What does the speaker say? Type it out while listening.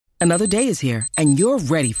Another day is here, and you're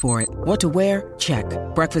ready for it. What to wear? Check.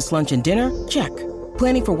 Breakfast, lunch, and dinner? Check.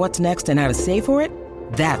 Planning for what's next and how to save for it?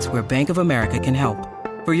 That's where Bank of America can help.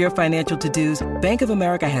 For your financial to-dos, Bank of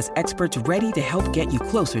America has experts ready to help get you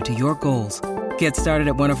closer to your goals. Get started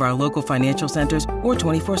at one of our local financial centers or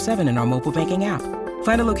 24/7 in our mobile banking app.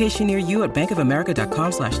 Find a location near you at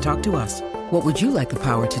bankofamerica.com/talktous. What would you like the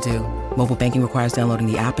power to do? Mobile banking requires downloading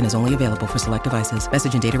the app and is only available for select devices.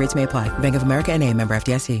 Message and data rates may apply. Bank of America N.A., member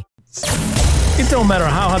FDIC. It don't matter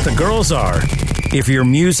how hot the girls are. If your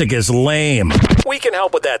music is lame, we can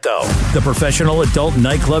help with that, though. The Professional Adult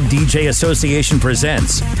Nightclub DJ Association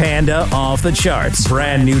presents Panda Off the Charts.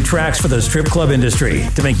 Brand new tracks for the strip club industry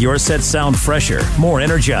to make your set sound fresher, more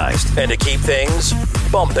energized, and to keep things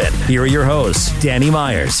bumping. Here are your hosts, Danny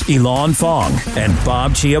Myers, Elon Fong, and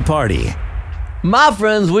Bob Chiappardi. My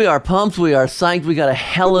friends, we are pumped, we are psyched, we got a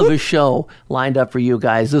hell of a show lined up for you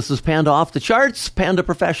guys. This is Panda Off the Charts, Panda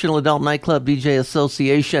Professional Adult Nightclub DJ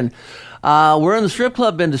Association. We're in the strip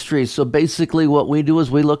club industry, so basically what we do is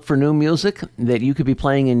we look for new music that you could be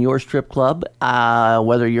playing in your strip club,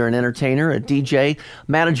 whether you're an entertainer, a DJ,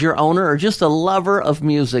 manager, owner, or just a lover of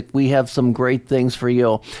music. We have some great things for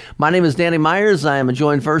you. My name is Danny Myers. I am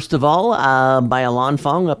joined first of all by Alon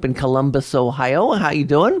Fong up in Columbus, Ohio. How you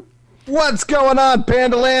doing? What's going on,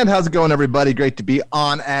 Pandaland? How's it going, everybody? Great to be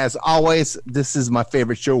on as always. This is my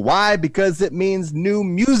favorite show. Why? Because it means new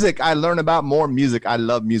music. I learn about more music. I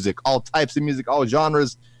love music. All types of music, all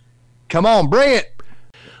genres. Come on, bring it.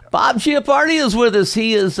 Bob Chiappardi is with us.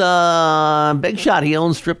 He is big shot. He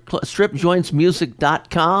owns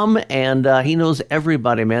stripjointsmusic.com, and he knows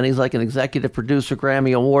everybody, man. He's like an executive producer,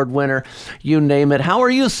 Grammy Award winner, you name it. How are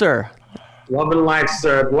you, sir? Loving life,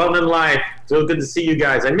 sir. Loving life. So good to see you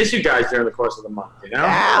guys. I miss you guys during the course of the month, you know?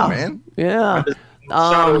 Yeah, man. Yeah.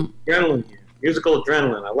 Adrenaline here. Musical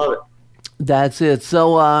adrenaline. I love it. That's it.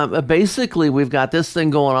 So basically, we've got this thing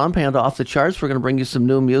going on, Panda Off the Charts. We're going to bring you some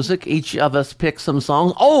new music. Each of us pick some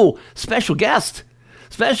songs. Oh, special guest.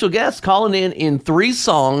 Special guest calling in 3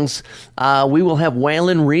 songs. We will have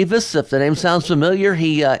Waylon Rivas, if the name sounds familiar.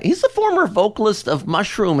 He's the former vocalist of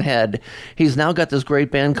Mushroomhead. He's now got this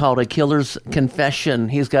great band called A Killer's Confession.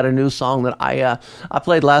 He's got a new song that I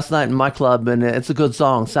played last night in my club, and it's a good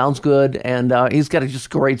song. Sounds good, and he's got a just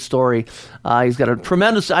great story. He's got a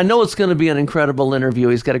tremendous, I know it's going to be an incredible interview.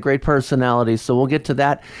 He's got a great personality, so we'll get to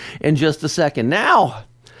that in just a second. Now,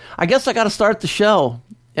 I guess I got to start the show,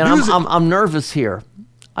 and I'm nervous here.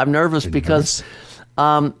 I'm nervous because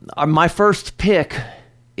my first pick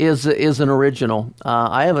is an original.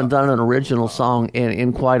 I haven't done an original song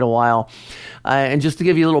in quite a while. And just to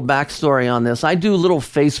give you a little backstory on this, I do little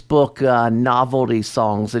Facebook novelty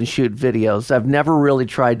songs and shoot videos. I've never really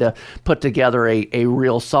tried to put together a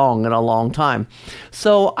real song in a long time.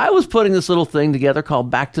 So I was putting this little thing together called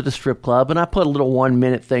Back to the Strip Club, and I put a little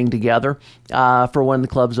 1-minute thing together for when the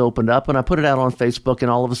clubs opened up, and I put it out on Facebook,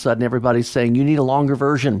 and all of a sudden everybody's saying, you need a longer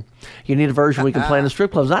version. You need a version we can play in the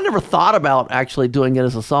strip clubs. I never thought about actually doing it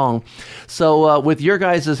as a song. So with your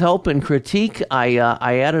guys' help and critique, I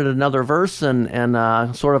added another verse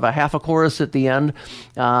and sort of a half a chorus at the end.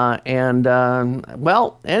 Well,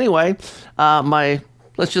 anyway,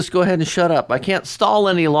 let's just go ahead and shut up. I can't stall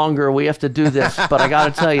any longer. We have to do this, but I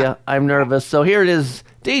got to tell you, I'm nervous. So here it is,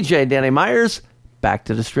 DJ Danny Myers, Back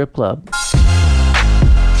to the Strip Club.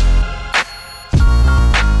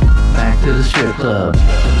 Back to the Strip Club.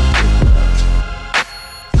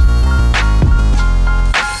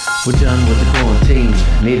 We're done with the quarantine,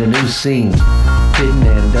 need a new scene. Didn't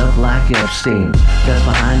end up like Epstein. That's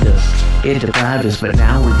behind us, it deprived us, but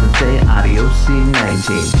now we can say adios C19.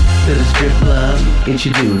 To the strip club, get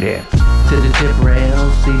your duty. To the tip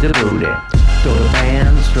rail, see the booty. Throw the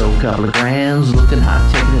bands, throw a couple of grands. Looking hot,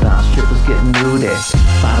 taking it off, strippers getting nudie.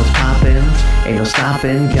 Bottles popping, ain't no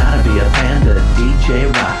stopping. Gotta be a Panda DJ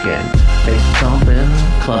rockin'. Faces thumping,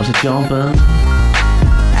 clubs are jumping.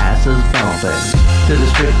 Asses bumping. To the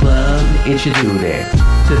strip club, it's your duty.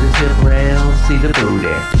 To the tip rail, see the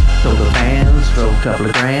booty. Throw the bands, throw a couple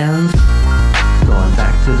of grands. Going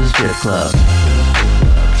back to the strip club.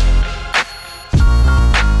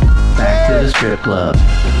 Back to the strip club.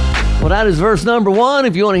 Well, that is verse number 1.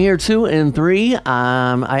 If you want to hear 2 and 3,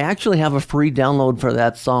 I actually have a free download for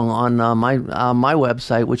that song on my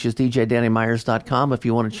website, which is djdannymyers.com, if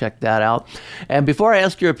you want to check that out. And before I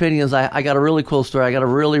ask your opinions, I got a really cool story. I got to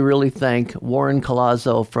really thank Warren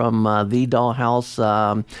Colazzo from The Dollhouse.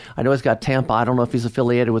 I know he's got Tampa. I don't know if he's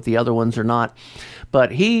affiliated with the other ones or not.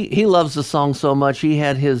 But he loves the song so much, he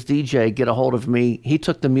had his DJ get a hold of me. He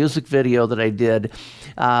took the music video that I did,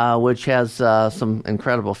 which has some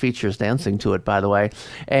incredible features dancers dancing to it, by the way.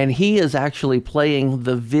 And he is actually playing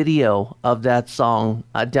the video of that song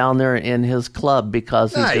down there in his club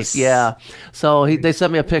because he's So they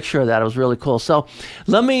sent me a picture of that. It was really cool. So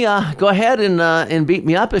let me go ahead and beat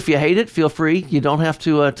me up. If you hate it, feel free. You don't have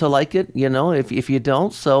to like it, if you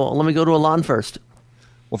don't. So let me go to Alon first.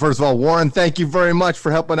 Well, first of all, Warren, thank you very much for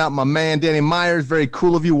helping out my man, Danny Myers. Very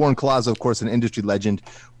cool of you. Warren Collazo, of course, an industry legend.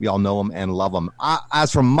 We all know him and love him.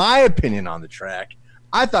 As for my opinion on the track,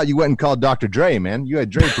 I thought you went and called Dr. Dre, man. You had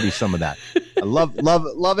Dre produce some of that. I love it.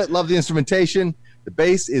 Love the instrumentation. The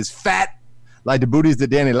bass is fat, like the booties that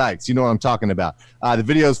Danny likes. You know what I'm talking about. The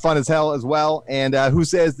video is fun as hell as well. And who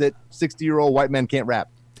says that 60-year-old white men can't rap?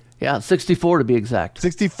 Yeah, 64 to be exact.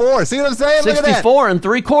 64. See what I'm saying? 64 and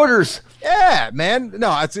 3/4. Yeah, man.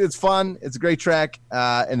 No, it's fun. It's a great track,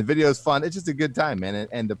 and the video is fun. It's just a good time, man.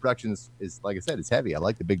 And the production is like I said, it's heavy. I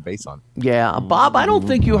like the big bass on it. Yeah, Bob, I don't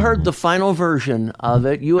think you heard the final version of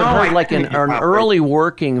it. You had heard like an early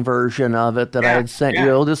working version of it that I had sent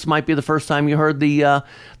you. This might be the first time you heard the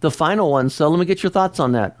final one. So let me get your thoughts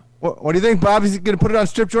on that. What do you think, Bob? Is he going to put it on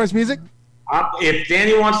Strip Joints Music? If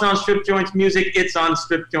Danny wants it on Strip Joints Music, it's on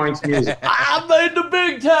Strip Joints Music. I made the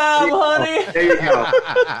big time, honey. There you go.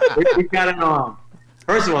 We got it on.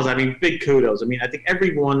 First of all, I mean, big kudos. I mean, I think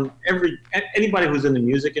anybody who's in the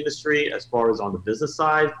music industry, as far as on the business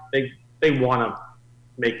side, they want to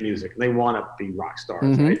make music and they want to be rock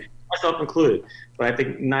stars, right? Myself included. But I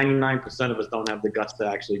think 99% of us don't have the guts to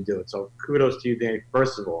actually do it. So kudos to you, Danny,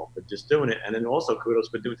 first of all, for just doing it, and then also kudos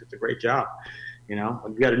for doing such a great job. We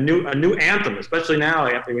got a new anthem, especially now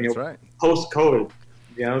after post-COVID.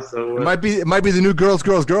 So it might be the new Girls.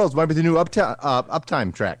 It might be the new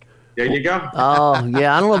Uptime track. There you go. Oh,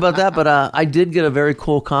 yeah. I don't know about that, but I did get a very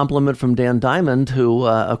cool compliment from Dan Diamond, who,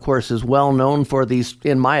 of course, is well known for these,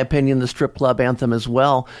 in my opinion, the strip club anthem as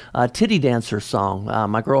well, Titty Dancer song.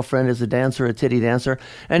 My girlfriend is a dancer, a titty dancer,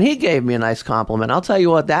 and he gave me a nice compliment. I'll tell you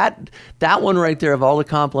what, that one right there, of all the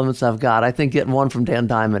compliments I've got, I think getting one from Dan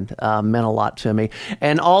Diamond meant a lot to me.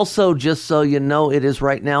 And also, just so you know, it is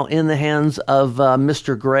right now in the hands of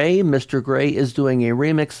Mr. Gray. Mr. Gray is doing a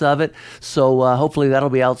remix of it, so hopefully that'll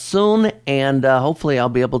be out soon. And hopefully I'll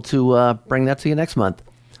be able to bring that to you next month.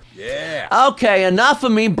 Yeah. Okay, enough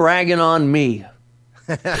of me bragging on me.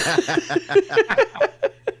 We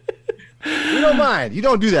don't mind. You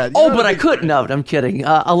don't do that. But I couldn't. No, I'm kidding.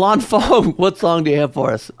 Alon Fong, what song do you have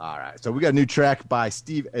for us? All right. So we got a new track by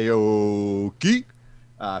Steve Aoki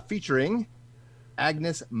featuring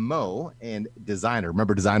Agnes Mo and Designer.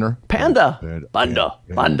 Remember Designer? Panda.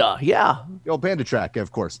 Yeah. The old Panda track,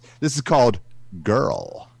 of course. This is called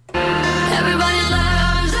Girl. Everybody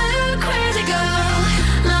loves a crazy girl,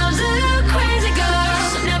 loves a crazy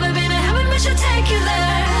girl. Never been to heaven, but she'll take you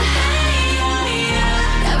there.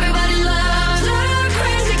 Everybody loves a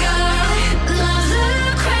crazy girl, loves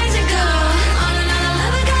a crazy girl. On another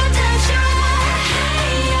level, gotta touch you.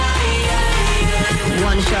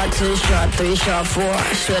 One shot, two shot, three shot, four.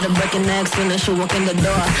 Straight up breaking necks when she walk in the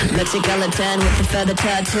door. Mexican with the feather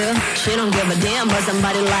tattoo. She don't give a damn about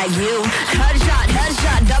somebody like you. Headshot,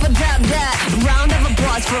 double tap that. Round of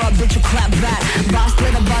applause for a bitch who clap back. Boss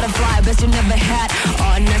with a butterfly, best you never had.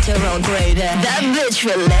 All natural grade. That bitch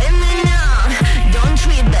will let me know. Don't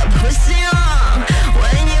treat the pussy wrong.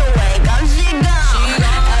 When you wake up, she gone.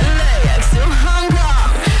 LAX to Hong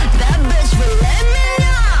Kong. That bitch will let me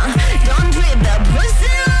know. Don't treat the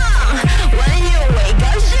pussy wrong. When you wake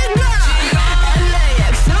up, she gone.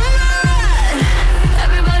 LAX to Marat.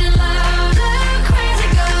 Everybody loves a crazy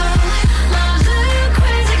girl. Loves a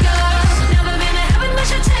crazy girl. Never been to heaven, but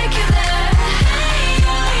she'll take you there.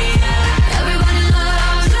 Everybody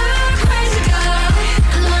loves a crazy girl.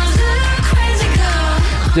 Loves a crazy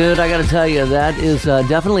girl. Dude, I got to tell you, that is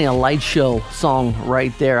definitely a light show song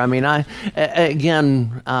right there. I mean, when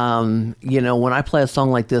I play a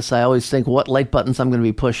song like this, I always think what light buttons I'm going to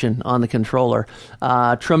be pushing on the controller.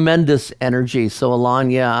 Tremendous energy. So,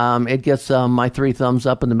 Alon, it gets my 3 thumbs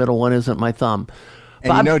up, and the middle one isn't my thumb.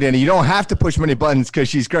 And Bob, Danny, you don't have to push many buttons because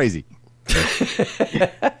she's crazy.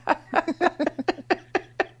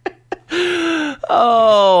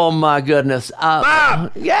 Oh, my goodness.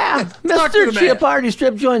 Bob! Yeah, Mr. Chiappardi,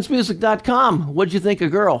 StripJointsMusic.com. What'd you think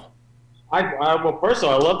of Girl? Well, first of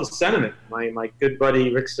all, I love the sentiment. My good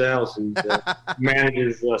buddy Rick Sales, who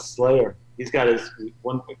manages Slayer, he's got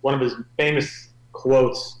one of his famous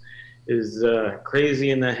quotes is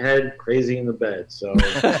crazy in the head, crazy in the bed. So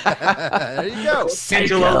there you go. Can't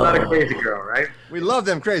you love about a crazy girl, right? We love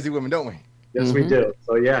them crazy women, don't we? Yes, we do.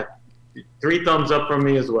 So yeah, 3 thumbs up from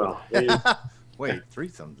me as well. Wait, 3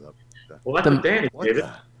 thumbs up. Well, that's what Danny gave it.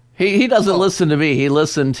 He doesn't listen to me. He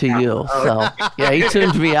listened to you. So, yeah, he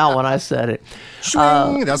tuned me out when I said it.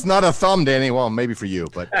 Swing. That's not a thumb, Danny. Well, maybe for you,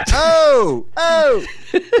 but oh.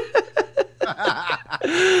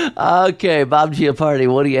 Okay, Bob Giapardi,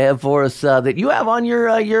 what do you have for us that you have on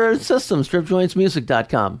your system,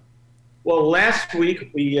 stripjointsmusic.com? Well, last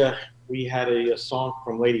week we had a song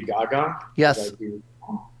from Lady Gaga. Yes.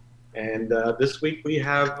 And this week we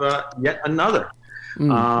have yet another.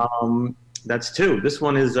 That's two. This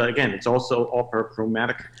one is, again, it's also off her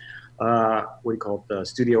Chromatic, what do you call it,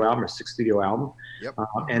 studio album, or sixth studio album. Yep.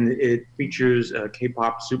 And it features a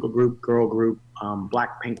K-pop supergroup, girl group,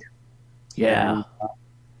 Blackpink. Yeah. And,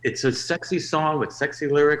 it's a sexy song with sexy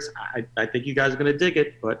lyrics. I think you guys are going to dig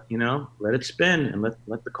it, but, let it spin and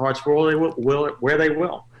let the cards roll where they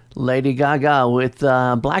will. Lady Gaga with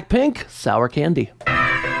Blackpink, Sour Candy.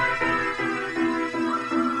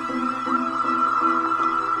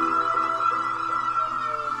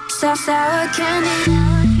 Sour candy.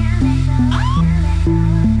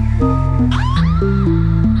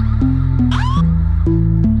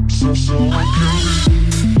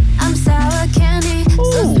 I'm sour candy,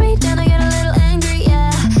 so sweet, then I get a little angry,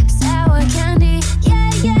 yeah. Sour candy,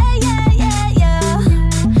 yeah.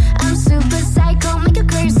 I'm super psycho, make you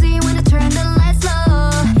crazy when I turn the lights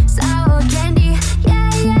low. Sour candy,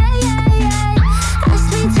 yeah.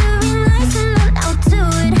 Ask me to be nice and I'll do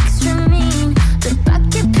it extra mean. The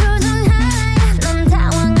bucket 표정 high, 넌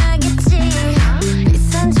당황하겠지.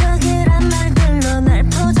 비싼 척이란 말들로 날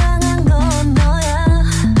포장한 건 너야.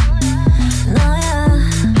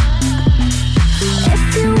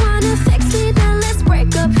 If you wanna fix me, then let's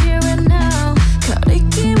break up here and now.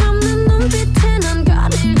 거리낌 없는 눈빛에 넌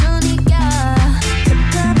거리를 두니까.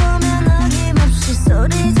 듣다 보면 어김없이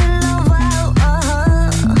소리 질러. Wow,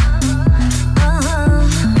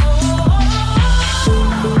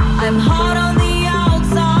 I'm hot on the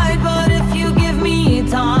outside, but if you give me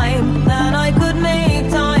time, then I could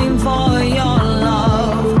make time for your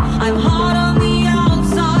love. I'm hot on the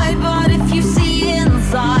outside, but if you see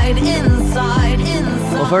inside.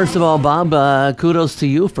 Well, first of all, Bob, kudos to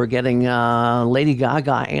you for getting Lady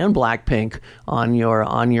Gaga and Blackpink on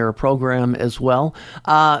your program as well.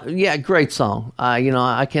 Yeah, great song.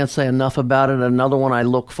 I can't say enough about it. Another one I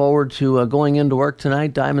look forward to going into work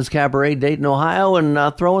tonight, Diamonds Cabaret, Dayton, Ohio, and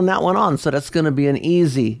throwing that one on. So that's going to be an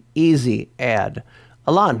easy ad.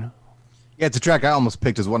 Alon. Yeah, it's a track I almost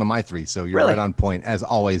picked as one of my three, so you're Really? right on point, as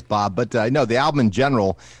always, Bob. But no, the album in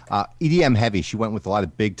general, EDM heavy. She went with a lot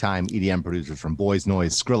of big-time EDM producers from Boys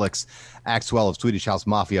Noise, Skrillex, Axwell of Swedish House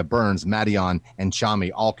Mafia, Burns, Madeon, and Chami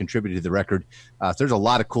all contributed to the record. So there's a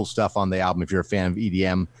lot of cool stuff on the album if you're a fan of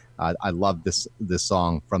EDM. I love this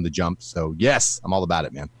song from the jump. So, yes, I'm all about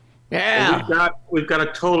it, man. Yeah. Well, we've got a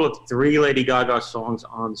total of 3 Lady Gaga songs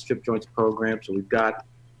on the Strip Joints program. So we've got,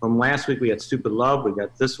 from last week, we had Stupid Love. We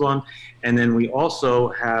got this one. And then we also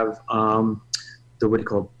have the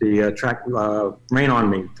track Rain on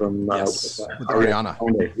Me from With Ariana.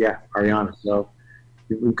 Yeah, Ariana. So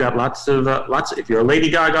we've got lots of, if you're a Lady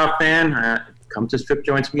Gaga fan, come to Strip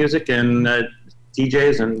Joints Music and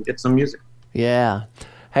DJs and get some music. Yeah.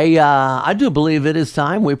 Hey, I do believe it is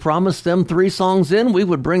time. We promised them 3 songs in. We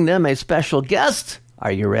would bring them a special guest.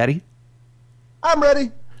 Are you ready? I'm ready.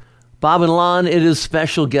 Bob and Lon, it is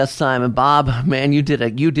special guest time. And Bob, man, you did a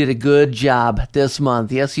good job this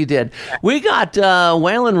month. Yes, you did. We got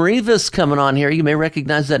Waylon Revis coming on here. You may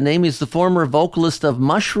recognize that name. He's the former vocalist of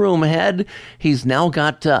Mushroom Head. He's now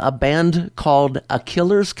got a band called A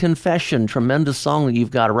Killer's Confession. Tremendous song that you've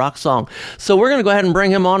got, a rock song. So we're going to go ahead and bring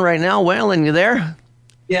him on right now. Waylon, you there?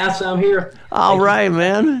 Yes, I'm here. All right,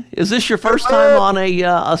 man. Is this your first time on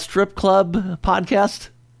a strip club podcast?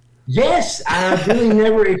 Yes, I really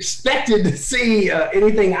never expected to see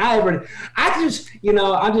anything I just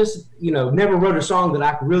never wrote a song that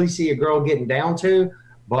I could really see a girl getting down to,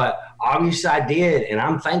 but obviously I did, and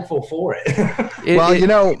I'm thankful for it.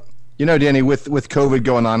 Danny, with COVID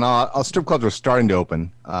going on, strip clubs are starting to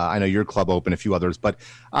open. I know your club opened, a few others, but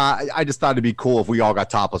I just thought it'd be cool if we all got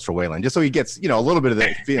topless for Waylon, just so he gets, a little bit of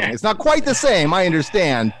that feeling. It's not quite the same, I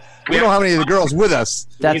understand. We don't have any of the girls with us.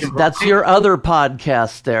 That's your other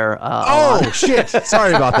podcast there. Shit.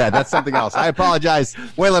 Sorry about that. That's something else. I apologize.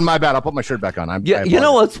 Waylon, my bad. I'll put my shirt back on. You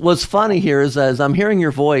know what's funny here is as I'm hearing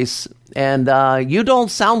your voice, and you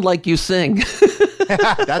don't sound like you sing.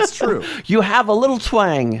 That's true. You have a little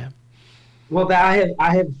twang. Well, I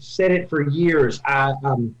have said it for years. I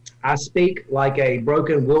speak like a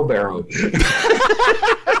broken wheelbarrow.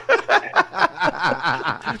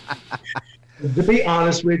 To be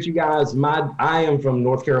honest with you guys, I am from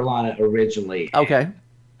North Carolina originally. Okay.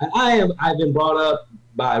 I've been brought up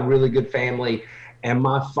by a really good family, and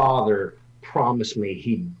my father promised me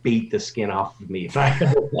he'd beat the skin off of me if I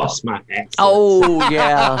ever lost my accent. Oh,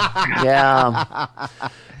 yeah.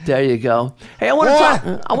 There you go. Hey, I want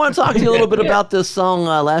to talk to you a little bit about this song,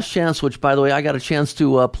 Last Chance, which, by the way, I got a chance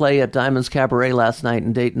to play at Diamonds Cabaret last night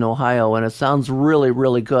in Dayton, Ohio, and it sounds really,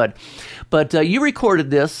 really good. But you recorded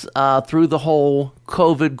this through the whole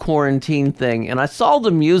COVID quarantine thing, and I saw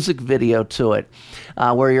the music video to it,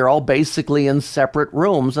 where you're all basically in separate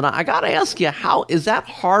rooms. And I got to ask you, how is that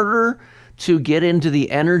harder to get into the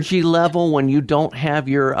energy level when you don't have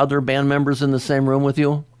your other band members in the same room with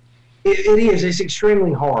you? It is. It's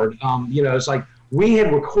extremely hard. It's like we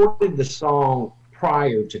had recorded the song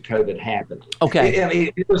prior to COVID happening.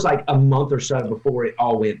 Okay. It was like a month or so before it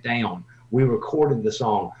all went down. We recorded the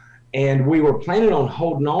song, and we were planning on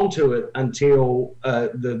holding on to it until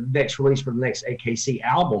the next release for the next AKC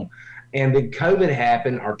album. And then COVID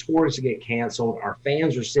happened. Our tours get canceled. Our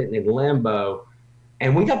fans are sitting in limbo.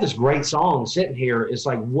 And we got this great song sitting here. It's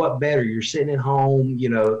like, what better? You're sitting at home,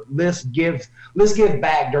 let's give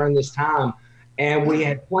back during this time. And we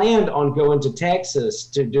had planned on going to Texas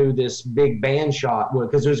to do this big band shot,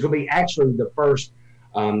 because there's going to be actually the first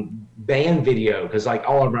band video, because like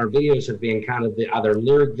all of our videos have been kind of either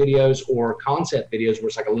lyric videos or concept videos where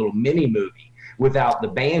it's like a little mini movie without the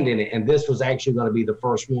band in it. And this was actually going to be the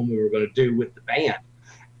first one we were going to do with the band.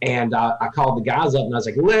 And I called the guys up and I was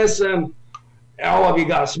like, listen, all of you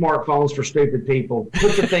got smartphones for stupid people.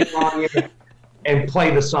 Put the thing on you and play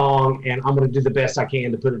the song, and I'm going to do the best I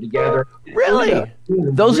can to put it together. Really?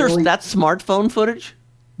 That's smartphone footage?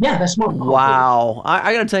 Yeah, that's smartphone. Wow.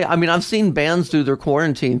 I got to tell you, I mean, I've seen bands do their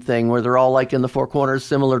quarantine thing where they're all like in the four corners,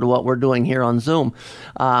 similar to what we're doing here on Zoom.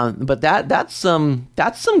 But that's some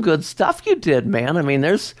good stuff you did, man. I mean,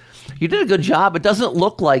 you did a good job. It doesn't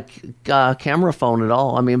look like camera phone at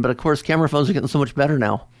all. I mean, but of course, camera phones are getting so much better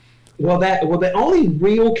now. Well, the only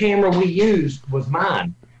real camera we used was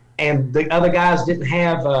mine, and the other guys didn't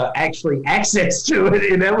have actually access to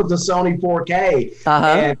it, and that was the Sony 4K.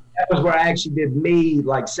 And that was where I actually did me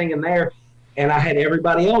like singing there, and I had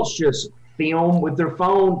everybody else just film with their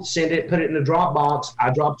phone, send it, put it in the Dropbox. I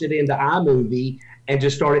dropped it into iMovie and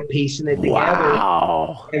just started piecing it together.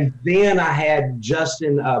 Wow! And then I had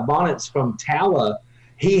Justin Bonnets from Tala.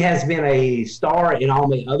 He has been a star in all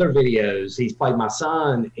my other videos. He's played my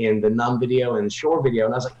son in the Numb video and the Shore video.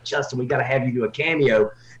 And I was like, Justin, we got to have you do a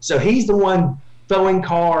cameo. So he's the one throwing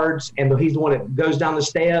cards, and he's the one that goes down the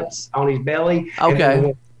steps on his belly.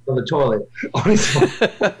 Okay. On the toilet. On his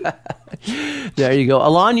There you go.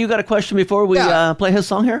 Alon, you got a question before we play his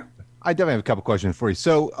song here? I definitely have a couple questions for you.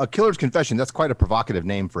 So, Killer's Confession, that's quite a provocative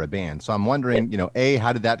name for a band. So I'm wondering, A,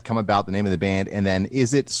 how did that come about, the name of the band? And then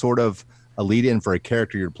is it sort of a lead-in for a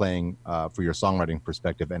character you're playing for your songwriting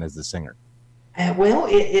perspective and as the singer? Well,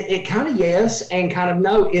 it kind of yes and kind of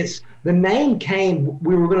no. It's the name came.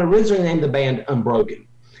 We were going to originally name the band Unbroken.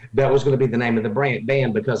 That was going to be the name of the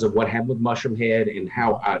band because of what happened with Mushroom Head and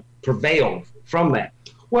how I prevailed from that.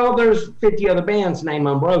 Well, there's 50 other bands named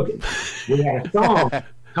Unbroken. We had a song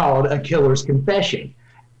called A Killer's Confession.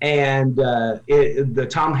 And the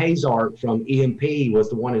Tom Hazard from EMP was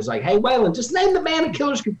the one who's like, hey, Waylon, just name the band A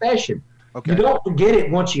Killer's Confession. Okay. You don't forget it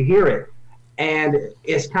once you hear it. And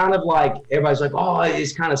it's kind of like, everybody's like, oh,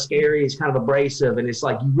 it's kind of scary. It's kind of abrasive. And it's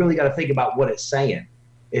like, you really got to think about what it's saying.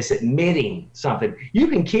 It's admitting something. You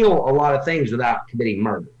can kill a lot of things without committing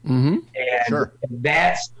murder. Mm-hmm. And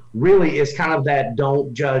that's really, it's kind of that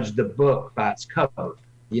don't judge the book by its cover.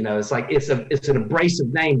 It's like, it's an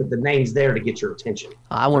abrasive name, but the name's there to get your attention.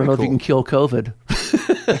 I want to know if you can kill COVID.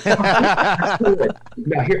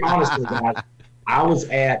 Now, here, honestly, guys, I was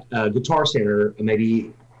at Guitar Center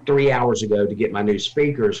maybe 3 hours ago to get my new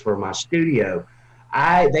speakers for my studio.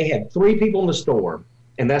 They had 3 people in the store,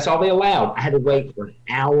 and that's all they allowed. I had to wait for an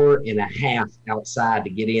hour and a half outside to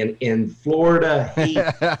get in Florida heat.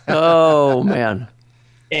 Oh, man.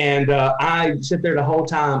 And I sit there the whole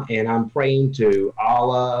time, and I'm praying to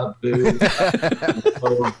Allah, Buddha,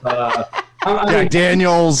 Jack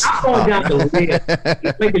Daniels. I'm going down the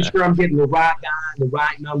list, making sure I'm getting the right guy, the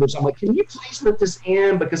right numbers. I'm like, can you please let this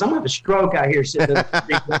in? Because I'm going to have a stroke out here sitting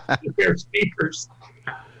there speakers.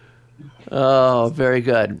 Oh, very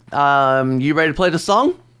good. You ready to play the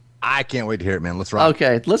song? I can't wait to hear it, man. Let's rock.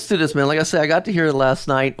 Okay, let's do this, man. Like I said, I got to hear it last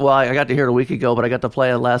night. Well, I got to hear it a week ago, but I got to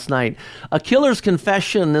play it last night. A Killer's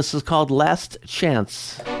Confession. This is called Last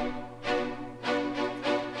Chance.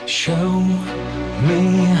 Show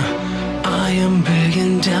me I am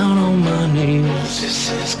begging down on my knees.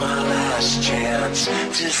 This is my last chance.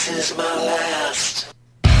 This is my last.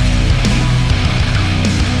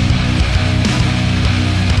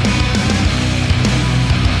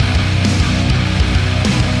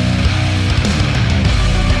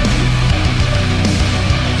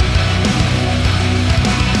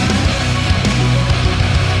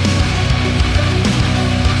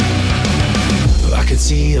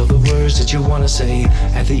 ecstasy of the words that you wanna say.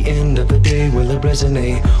 At the end of the day, will it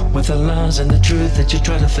resonate with the lies and the truth that you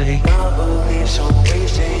try to fake? My beliefs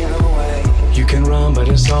always fade away. You can run, but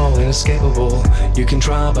it's all inescapable. You can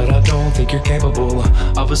try, but I don't think you're capable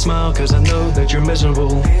of a smile, cause I know that you're miserable.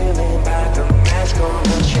 Peeling back the mask on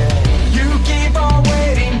the change. You keep on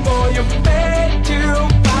waiting for your fate to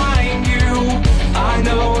find you. I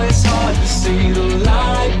know it's hard to see the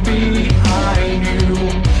light behind you,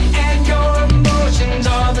 and your emotions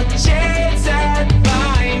are the chains that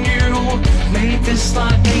bind you. Make this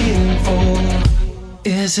life meaningful.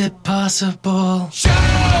 Is it possible? Show me.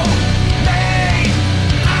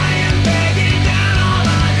 I am begging down on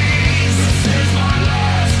my knees. This is my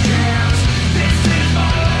last chance. This is my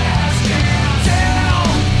last chance. Tell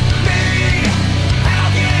me, how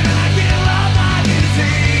can I get off my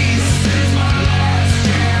disease? This is my last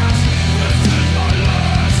chance. This is my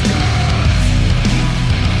last chance.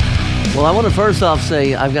 Well, I want to first off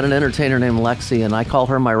say I've got an entertainer named Lexi, and I call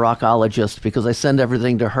her my rockologist because I send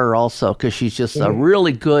everything to her also because she's just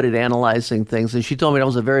really good at analyzing things. And she told me that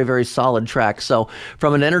was a very, very solid track. So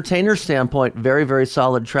from an entertainer standpoint, very, very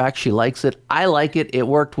solid track. She likes it. I like it. It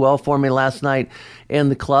worked well for me last night in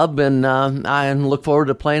the club, and I look forward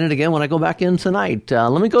to playing it again when I go back in tonight.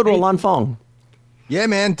 Let me go to Alan Fong. Yeah,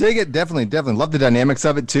 man, dig it. Definitely. Love the dynamics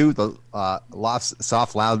of it, too. The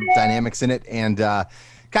soft, loud dynamics in it. And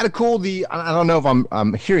kind of cool. I don't know if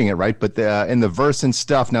I'm hearing it right, but in the verse and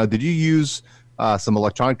stuff. Now, did you use some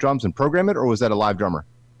electronic drums and program it, or was that a live drummer?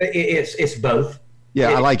 It's both.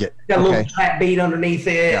 Yeah, I like it. Got a little trap beat underneath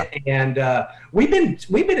it, and we've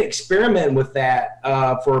been experimenting with that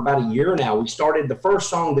for about a year now. We started the first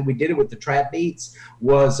song that we did it with the trap beats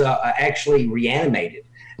was actually Reanimated,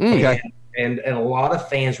 and a lot of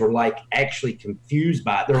fans were like actually confused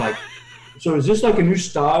by it. They're like, "So is this like a new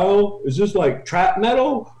style? Is this like trap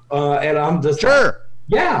metal?" And I'm just like,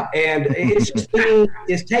 yeah, and it's just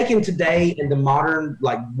it's taken today into modern,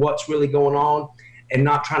 like what's really going on, and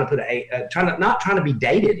not trying to put not trying to be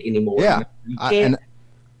dated anymore. Yeah, you can't.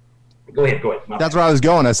 Go ahead. That's where I was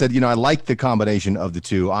going. I said, I like the combination of the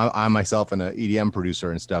two. I'm myself an EDM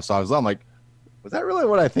producer and stuff, so I'm like, was that really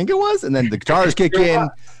what I think it was? And then the guitars kick in,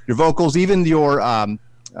 your vocals, even your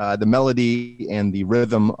the melody and the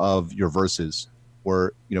rhythm of your verses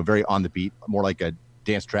were, very on the beat, more like a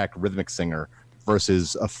dance track rhythmic singer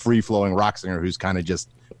versus a free-flowing rock singer who's kind of just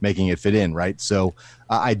making it fit in, right? So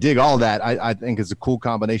I dig all that. I think it's a cool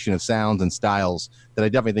combination of sounds and styles that I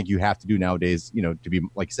definitely think you have to do nowadays, to be,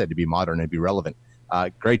 like you said, to be modern and be relevant.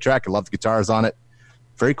 Great track. I love the guitars on it.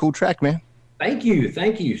 Very cool track, man. Thank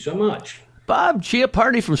you so much. Bob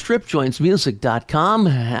Chiappardi from StripJointsMusic.com.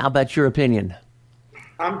 How about your opinion?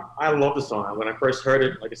 I love the song. When I first heard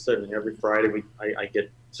it, like I said, every Friday I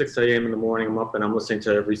get 6 a.m. in the morning. I'm up and I'm listening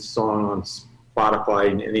to every song on Spotify,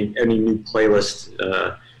 any new playlist,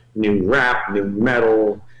 new rap, new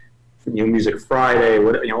metal, new music Friday,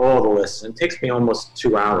 all the lists. And it takes me almost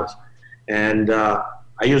 2 hours. And I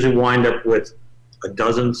usually wind up with a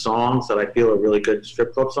dozen songs that I feel are really good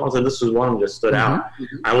strip club songs, and this is one of them that stood out.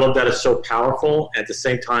 I love that it's so powerful. At the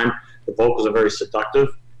same time, the vocals are very seductive,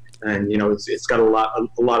 and it's got a lot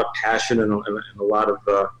of passion and a lot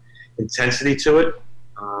of intensity to it.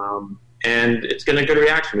 And it's getting a good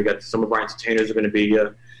reaction. We got some of our entertainers are going to be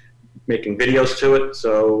making videos to it,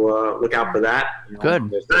 so look out for that.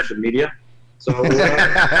 Good. There's social media. So all good,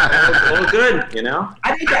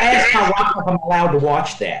 I need to ask my wife if I'm allowed to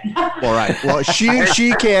watch that. All right. Well, she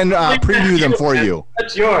can preview them for you.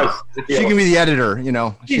 That's yours. She can be the editor.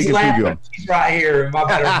 She's she can laughing. preview them. She's right here. My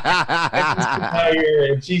better. Right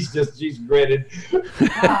here, and she's gritted.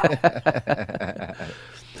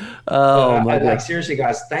 Oh my God! Seriously,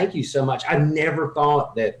 guys, thank you so much. I never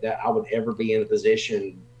thought that I would ever be in a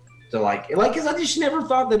position to because I just never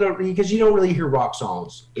thought that because you don't really hear rock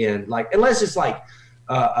songs in unless it's like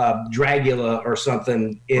Dragula or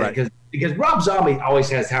something. Because Rob Zombie always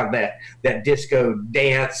has that disco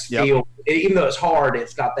dance feel. Even though it's hard,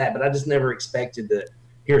 it's got that. But I just never expected to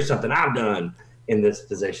hear something I've done in this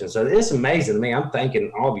position. So it's amazing to me. I'm thanking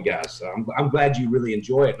all of you guys. So I'm glad you really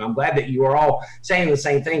enjoy it, and I'm glad that you are all saying the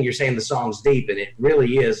same thing. You're saying the song's deep, and it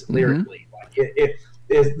really is lyrically.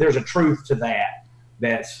 There's a truth to that.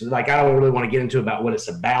 That's I don't really want to get into about what it's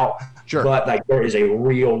about, but there is a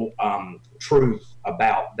real truth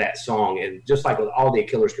about that song, and just like with all the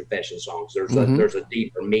Killer's Confession songs, there's a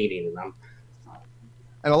deeper meaning,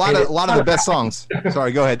 and a lot of the best songs.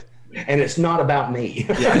 Sorry, go ahead. And it's not about me.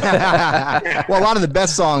 Well, a lot of the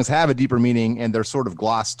best songs have a deeper meaning, and they're sort of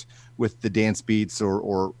glossed with the dance beats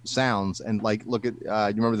or sounds. And look at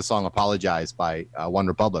you remember the song "Apologize" by One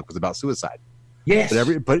Republic was about suicide. Yes.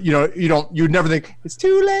 But you'd never think it's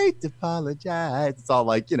too late to apologize. It's all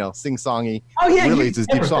like, sing-songy. Oh yeah, really, it's this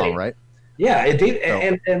deep song, right? Yeah, it did.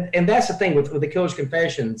 And that's the thing with the Killer's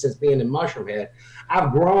Confession. Since being in Mushroomhead,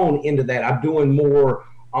 I've grown into that. I'm doing more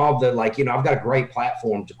of the I've got a great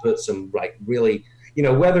platform to put some really,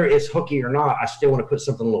 whether it's hooky or not, I still want to put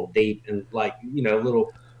something a little deep and a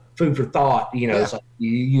little food for thought. It's like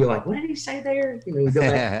you're like, what did he say there? You go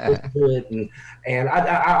back to it, and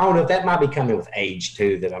I don't know if that might be coming with age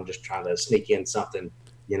too. That I'm just trying to sneak in something.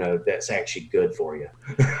 That's actually good for you.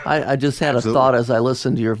 I just had a thought as I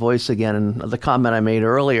listened to your voice again, and the comment I made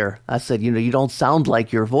earlier. I said, you don't sound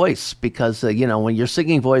like your voice because, when your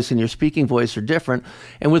singing voice and your speaking voice are different.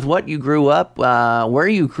 And with what you grew up, where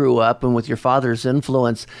you grew up, and with your father's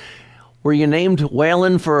influence, were you named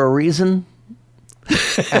Waylon for a reason?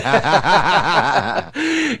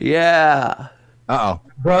 Yeah. Uh-oh.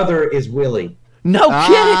 Brother is Willie. No kidding.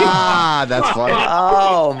 Ah, that's funny.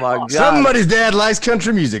 Oh, my God. Somebody's dad likes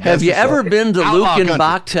country music. Have you ever been to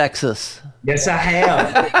Lukenbach, Texas? Yes, I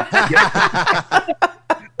have.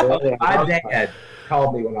 Well, my dad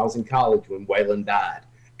called me when I was in college when Waylon died.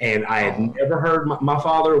 And I had never heard, my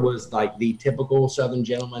father was like the typical Southern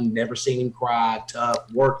gentleman, never seen him cry,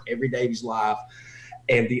 tough, worked every day of his life.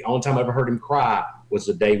 And the only time I ever heard him cry was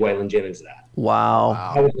the day Waylon Jennings died. Wow.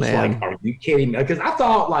 I was just like, are you kidding me? Because I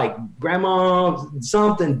thought grandma,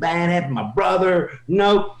 something bad happened, my brother.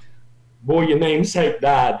 Nope. Boy, your namesake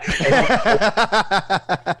died.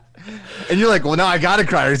 And you're like, well, now I got to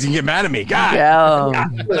cry or he's going to get mad at me. God. Yeah,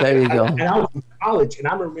 there you go. And I was in college, and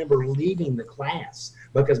I remember leaving the class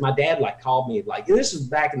because my dad called me. This is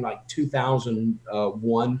back in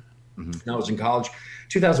 2001. Mm-hmm. I was in college.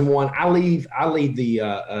 2001, I leave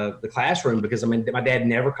the classroom because my dad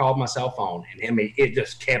never called my cell phone, and it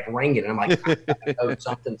just kept ringing. And I'm like, I know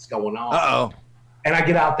something's going on. Uh-oh. And I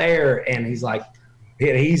get out there, and he's like, he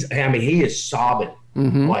is sobbing.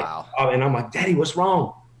 Mm-hmm. Wow. And I'm like, Daddy, what's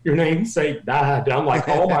wrong? Your namesake died. I'm like,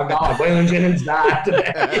 oh my God, Waylon Jennings died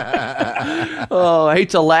today. Oh, I hate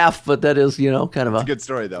to laugh, but that is, kind of a good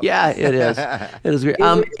story, though. Yeah, it is. It is great.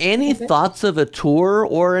 Any thoughts of a tour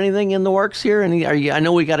or anything in the works here? I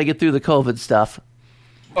know we got to get through the COVID stuff.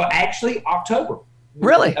 Well, actually, October.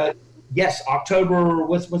 Really? Yes, October.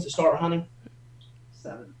 What's it start, honey?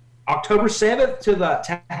 7th. October 7th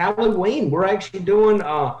to Halloween. We're actually doing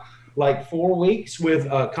 4 weeks with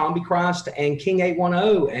Combi Christ and King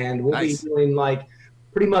 810, and we'll be doing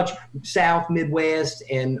pretty much South, Midwest,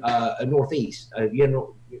 and Northeast.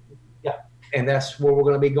 And that's where we're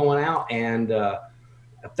going to be going out. And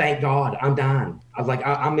thank God, I'm dying.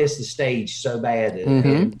 I miss the stage so bad. Mm-hmm.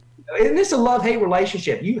 And it's a love-hate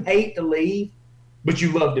relationship. You hate to leave, but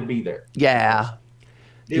you love to be there. Yeah.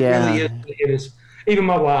 It really is. It is. Even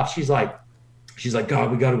my wife, she's like,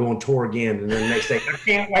 God, we got to go on tour again. And then the next day, I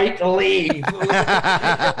can't wait to leave.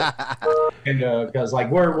 And because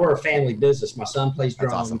we're a family business. My son plays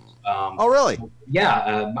drums. Awesome. Oh, really?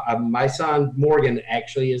 Yeah. My son Morgan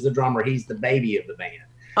actually is the drummer. He's the baby of the band.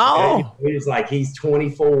 Oh. He's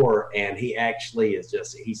 24, and he actually is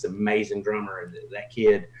he's an amazing drummer. And that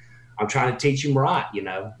kid, I'm trying to teach him right.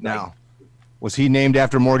 Now, was he named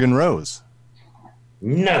after Morgan Rose?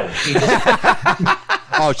 No.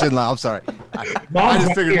 Oh, shouldn't lie. I'm sorry. I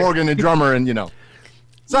just figured Morgan and drummer and,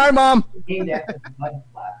 Sorry, Mom. Named after the mud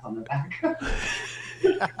flaps on the back.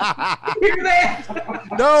 Hear that?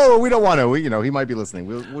 No, we don't want to. He might be listening.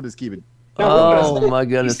 We'll just keep it. Oh, my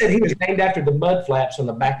goodness. He said he was named after the mud flaps on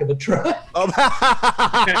the back of the truck.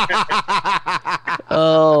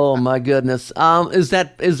 Oh, my goodness. Is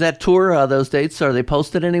that tour, those dates, are they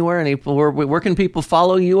posted anywhere? Where can people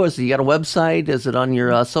follow you? You got a website? Is it on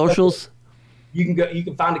your socials? You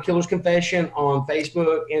can find The Killer's Confession on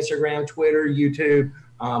Facebook, Instagram, Twitter, YouTube.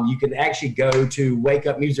 You can actually go to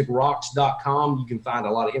wakeupmusicrocks.com. You can find a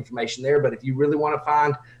lot of information there. But if you really want to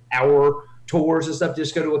find our tours and stuff,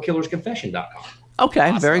 just go to akillersconfession.com. Okay,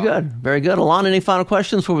 awesome. Very good. Very good. Alon, any final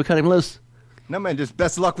questions before we cut him loose? No, man, just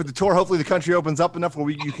best of luck with the tour. Hopefully the country opens up enough where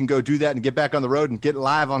you can go do that and get back on the road and get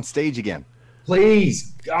live on stage again.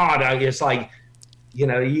 Please, God, it's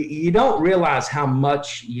you don't realize how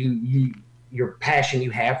much your passion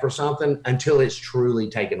you have for something until it's truly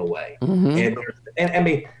taken away. Mm-hmm. And I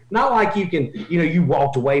mean, not like you can, you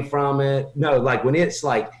walked away from it. No, when it's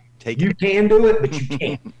you can do it, but you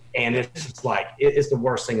can't. And it's just it's the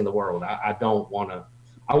worst thing in the world. I don't want to.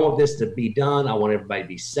 I want this to be done. I want everybody to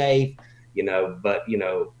be safe, But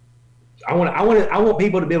I want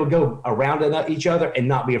people to be able to go around each other and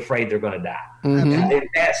not be afraid they're going to die. Mm-hmm. And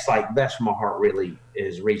that's where my heart really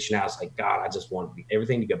is reaching out. It's God, I just want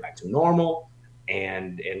everything to go back to normal.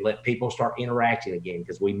 and let people start interacting again,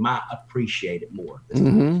 because we might appreciate it more.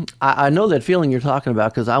 Mm-hmm. I know that feeling you're talking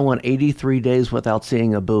about, because I went 83 days without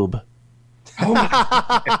seeing a boob.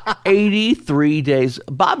 83 days.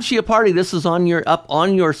 Bob Chiappardi, this is up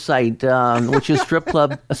on your site, which is Strip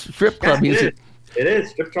Club Music. It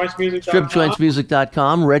is. StripJointsMusic.com.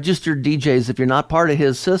 StripJointsMusic.com. Registered DJs. If you're not part of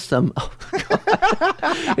his system,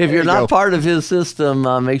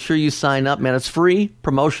 make sure you sign up, man. It's free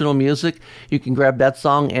promotional music. You can grab that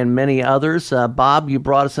song and many others. Bob, you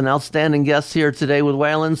brought us an outstanding guest here today with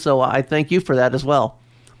Waylon, so I thank you for that as well.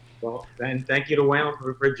 Well, and thank you to Waylon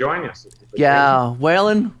for joining us. Yeah,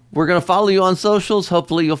 Waylon, we're going to follow you on socials.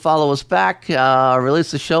 Hopefully you'll follow us back,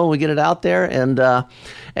 release the show, and we get it out there. And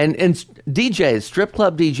DJs, strip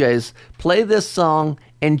club DJs, play this song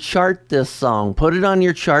and chart this song. Put it on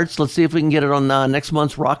your charts. Let's see if we can get it on next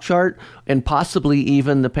month's rock chart and possibly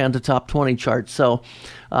even the Panda Top 20 chart. So,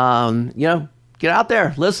 get out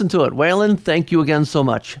there, listen to it. Waylon, thank you again so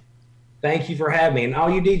much. Thank you for having me. And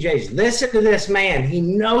all you DJs, listen to this man. He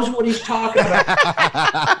knows what he's talking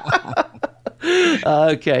about.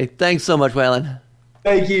 Okay. Thanks so much, Waylon.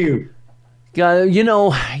 Thank you.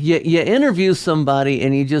 You interview somebody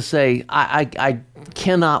and you just say, I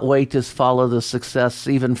cannot wait to follow the success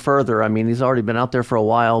even further. I mean, he's already been out there for a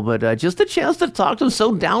while, but just a chance to talk to him,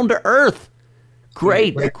 so down to earth.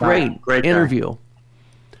 Great interview.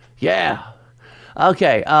 Yeah.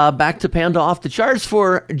 Okay, back to Panda Off the Charts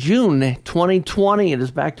for June 2020. It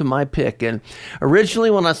is back to my pick. And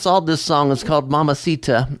originally when I saw this song, it's called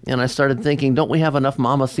Mamacita, and I started thinking, don't we have enough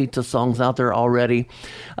Mamacita songs out there already?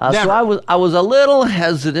 So I was a little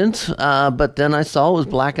hesitant, but then I saw it was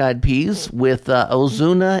Black Eyed Peas with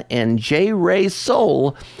Ozuna and J. Ray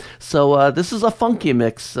Soul. So this is a funky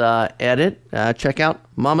mix edit. Check out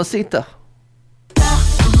Mamacita.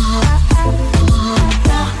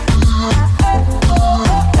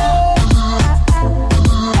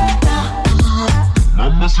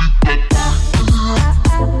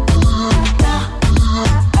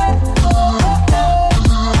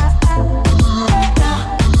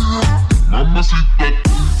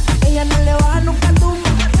 Ella no le baja nunca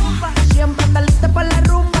tumba, siempre anda lista para la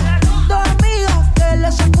rumba. Dos amigos que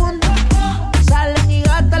le secundan, salen y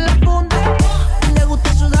gastan la funda. Le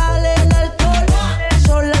gusta sudarle el alcohol,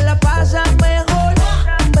 sola la pasa mejor.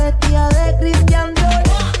 Vestida de Christian Dior,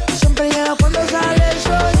 siempre llega cuando sale el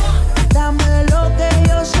sol. Dame de lo que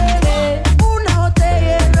yo sé, una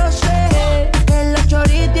botella de rosé, que la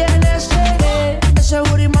chori tiene sed. Ese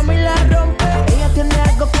booty mami la rompe. Ella tiene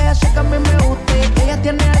algo que hace que a mí me guste. Ella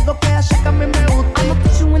tiene algo que hace que a mí me guste. I'ma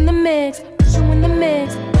put you in the mix, put you in the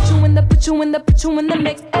mix, put you in the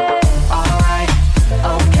mix. Alright,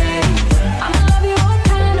 okay. I'ma love you all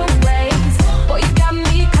kind of ways. Boy, you got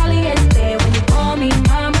me caliente when you call me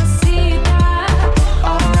mamacita.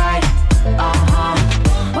 Alright,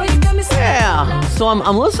 boy, you got me. Yeah, so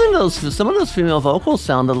I'm listening to those. Some of those female vocals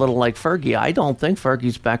sound a little like Fergie. I don't think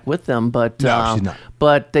Fergie's back with them, but no, she's not.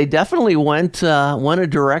 But they definitely went a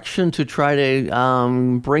direction to try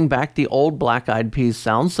to bring back the old Black Eyed Peas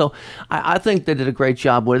sound. So I think they did a great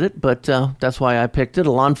job with it. But that's why I picked it.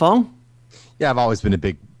 Alon Fong? Yeah, I've always been a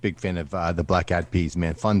big fan of the Black Eyed Peas,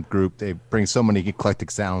 man. Fun group. They bring so many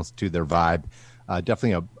eclectic sounds to their vibe.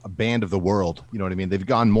 Definitely a band of the world. You know what I mean? They've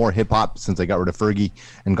gone more hip hop since they got rid of Fergie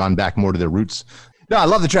and gone back more to their roots. No, I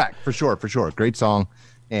love the track for sure. Great song,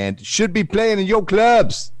 and should be playing in your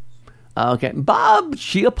clubs. Okay, Bob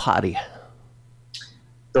Chiappardi.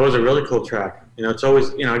 That was a really cool track. It's always,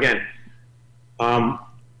 again, I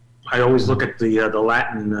always look at the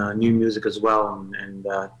Latin new music as well, and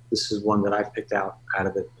this is one that I picked out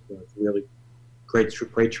of it. Really great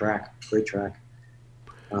track.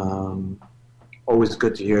 Always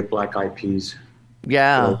good to hear Black Eyed Peas.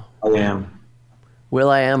 Yeah,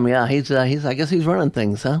 will.i.am. Yeah, he's I guess he's running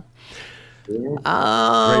things, huh?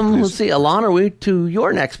 Let's see, Alon, are we to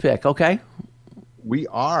your next pick? Okay. We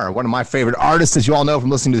are. One of my favorite artists, as you all know from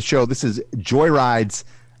listening to the show. This is Joyride's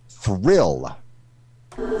Thrill,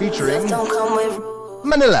 featuring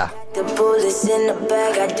Manila. The bullets in the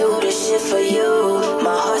bag, I do this shit for you.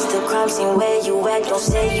 My heart's the crime scene where you at, don't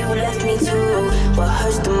say you left me too. What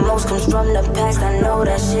hurts the most comes from the past, I know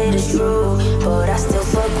that shit is true, but I still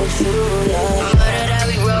fuck with you, yeah. Murder that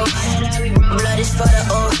we wrote, blood is for the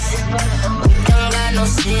oath. We don't got no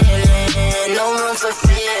ceiling, no room for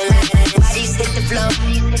feeling. Bodies hit the floor,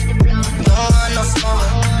 don't want no smoke.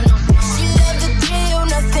 She love the thrill,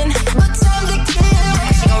 nothing but time to kill.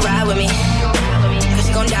 She gon' ride with me, cause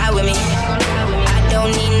she gon' die with me. I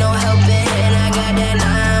don't need no help and I got that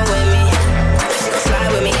 9 with me. She gon'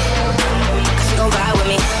 slide with me, cause she gon' ride with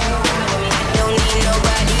me. I don't need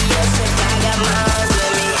nobody else if I got my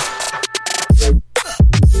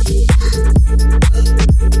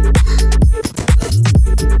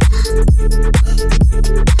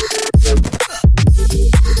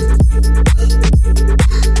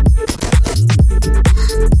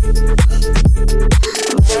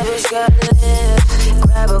gotta live.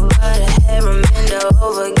 Grab her by the hair and bend her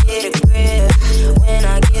over, get a grip. When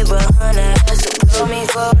I get behind her ass, so blow me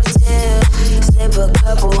for a tip. Slip a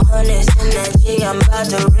couple hundreds in that G, I'm about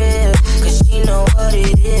to rip. Cause she know what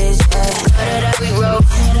it is, yeah. Cut it up, we roll.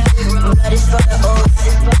 Blood is for the oath.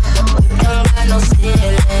 We don't got no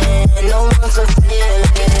ceiling, no room for feeling.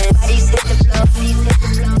 Bodies hit the floor.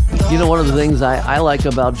 You know, one of the things I like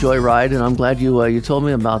about Joyride, and I'm glad you told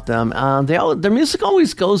me about them, their music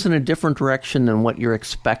always goes in a different direction than what you're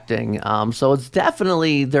expecting. So it's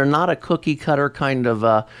definitely, they're not a cookie cutter kind of,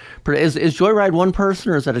 is Joyride one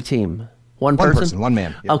person or is that a team? One person? One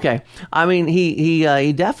man. Yep. Okay. I mean,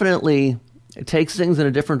 he definitely takes things in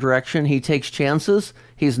a different direction. He takes chances.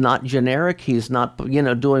 He's not generic. He's not,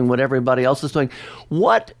 doing what everybody else is doing.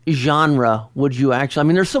 What genre would you actually, I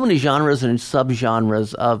mean, there's so many genres and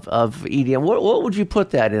subgenres of EDM. What would you put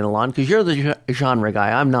that in, Alon? Because you're the genre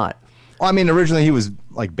guy. I'm not. Well, I mean, originally he was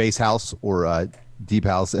like bass house or deep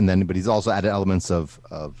house, but he's also added elements of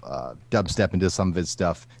dubstep into some of his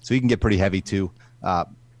stuff. So he can get pretty heavy too.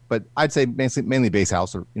 But I'd say mainly bass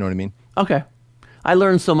house, or you know what I mean? Okay. I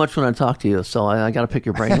learned so much when I talk to you, so I got to pick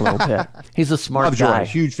your brain a little bit. He's a smart guy.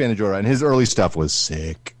 Huge fan of Joyride, and his early stuff was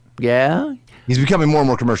sick. Yeah? He's becoming more and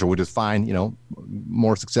more commercial, which is fine,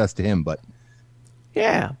 more success to him, but...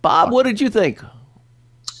 Yeah. Bob, what did you think?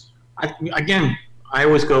 I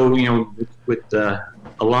always go, with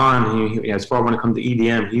Alon, as far when it comes to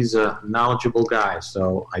EDM, he's a knowledgeable guy,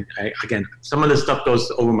 so I some of this stuff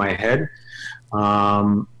goes over my head.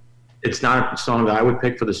 It's not a song that I would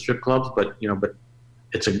pick for the strip clubs, but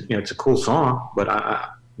it's a cool song. But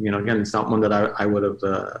again, it's not one that I would have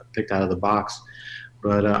picked out of the box.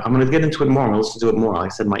 But I'm going to get into it more. I'm going to listen to it more. Like I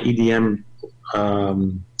said, my EDM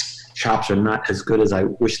chops are not as good as I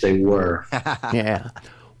wish they were. Yeah.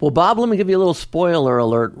 Well, Bob, let me give you a little spoiler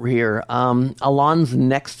alert here. Alon's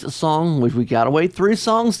next song, which we got to wait 3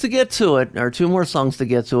 songs to get to it, or 2 more songs to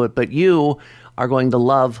get to it, but you are going to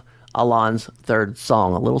love Alon's third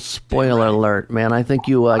song. A little spoiler alert, man. I think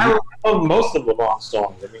you. I love most of Alon's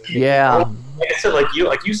songs. I mean, yeah. Like I said, like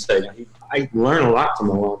you said, I learn a lot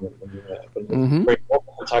from Alon. Great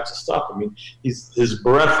types of stuff. I mean, his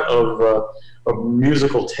breadth of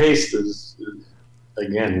musical taste is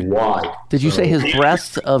again wide. Did you say his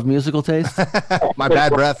breadth of musical taste? My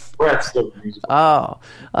bad breath. Breadth of musical. Oh,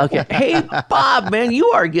 okay. Hey, Bob, man, you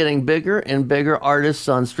are getting bigger and bigger artists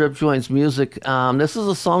on Strip Joints Music. This is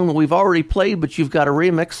a song that we've already played, but you've got a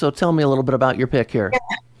remix. So tell me a little bit about your pick here.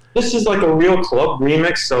 This is like a real club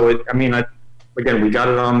remix. So we got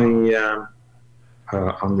it on the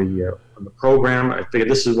program. I figured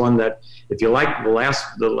this is one that if you like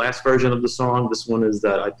the last version of the song, this one is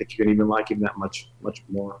that I think you're gonna even like him that much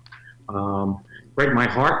more. Break My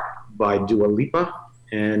Heart by Dua Lipa,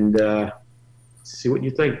 and see what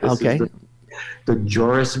you think. This is the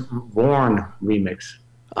Joris Voorn remix.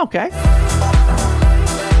 Okay.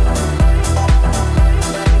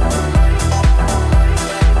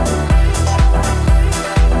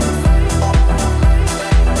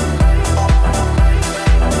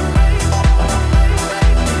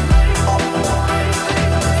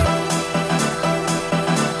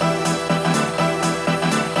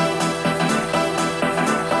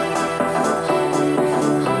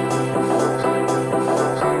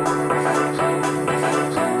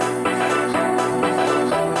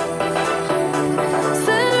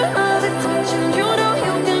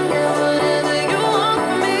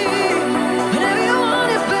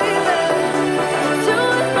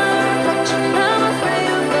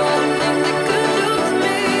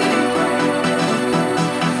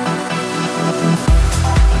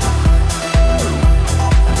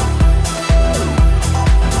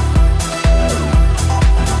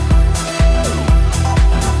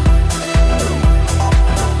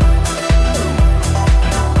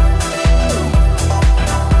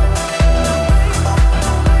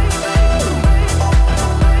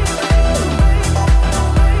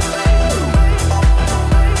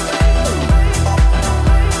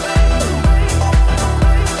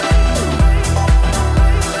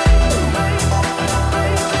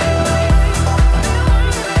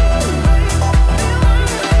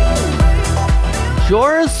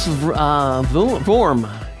 Joris Voorm, Voorm.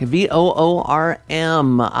 I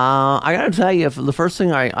got to tell you, the first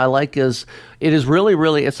thing I like is it is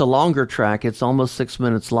really, it's a longer track. It's almost 6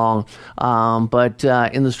 minutes long. But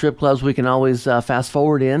in the strip clubs, we can always fast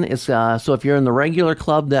forward in. It's so if you're in the regular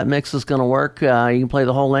club, that mix is going to work. You can play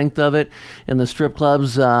the whole length of it. In the strip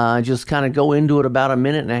clubs, just kind of go into it about a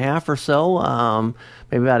minute and a half or so.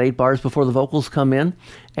 Maybe about 8 bars before the vocals come in.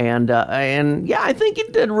 And yeah, I think you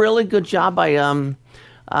did a really good job by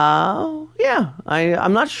Yeah,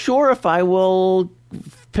 I'm not sure if I will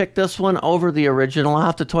pick this one over the original. I'll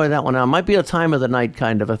have to toy that one out. It might be a time of the night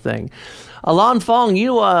kind of a thing. Alan Fong,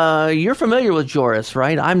 you're familiar with Joris,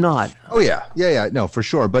 right? I'm not. Oh yeah, no, for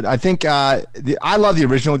sure. But I think I love the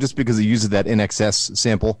original just because it uses that NXS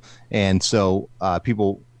sample, and so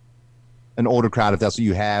people, an older crowd, if that's what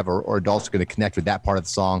you have, or adults, are going to connect with that part of the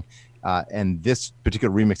song. And this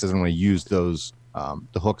particular remix doesn't want to use those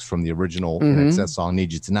the hooks from the original NXS song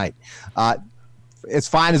 "Need You Tonight." It's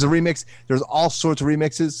fine as a remix. There's all sorts of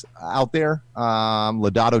remixes out there.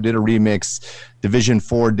 Lodato did a remix, Division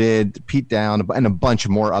 4 did, Pete Down, and a bunch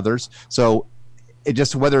of more others. So it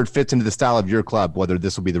just, whether it fits into the style of your club, whether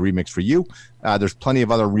this will be the remix for you. There's plenty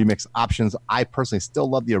of other remix options. I personally still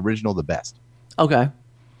love the original the best. Okay.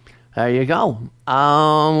 There you go.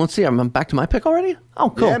 Let's see. I'm back to my pick already? Oh,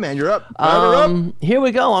 cool. Yeah, man, you're up. Here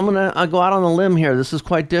we go. I'm going to go out on a limb here. This is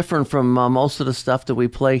quite different from most of the stuff that we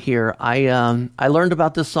play here. I learned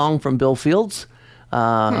about this song from Bill Fields,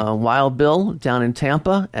 Wild Bill, down in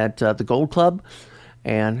Tampa at the Gold Club.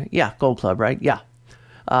 And, yeah, Gold Club, right? Yeah.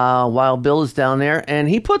 Wild Bill is down there. And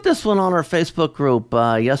he put this one on our Facebook group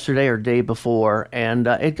yesterday or day before. And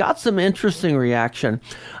it got some interesting reaction.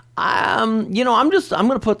 I'm going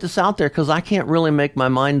to put this out there because I can't really make my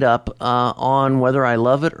mind up on whether I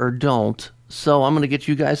love it or don't. So I'm going to get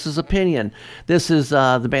you guys' opinion. This is,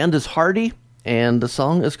 the band is Hardy, and the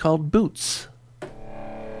song is called Boots.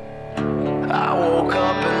 I woke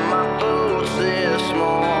up in my boots this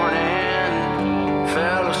morning,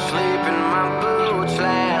 fell asleep in my boots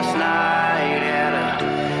last night, had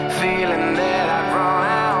a feeling that I'd run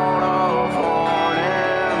out of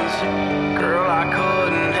warnings. Girl, I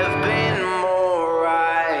couldn't have been more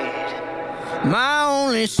right. My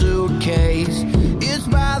only suitcase is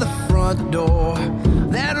by the front door.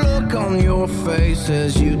 That look on your face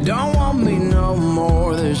says you don't want me no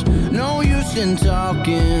more. There's no use in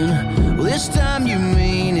talking. This time you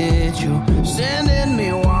mean it. You're sending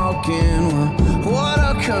me walking. Well, what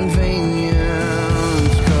a convenience.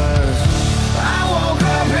 'Cause I woke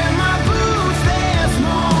up in my boots this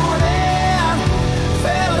morning,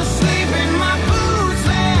 fell asleep in my boots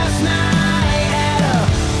last night, had a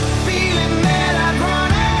feeling that I'd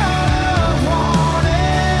run out of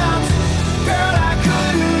warnings. Girl, I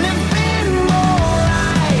couldn't have been more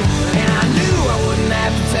right. And I knew I wouldn't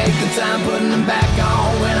have to take the time putting them back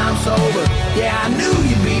on when I'm sober. Yeah, I knew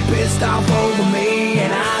you'd be pissed off over me,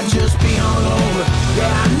 and I'd just be hungover.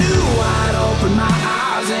 Yeah, I knew I'd open my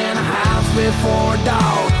eyes in a house before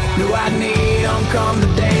dark. Knew I'd need them come the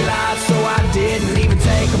daylight, so I didn't even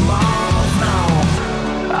take them off.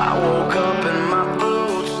 No, I woke up in my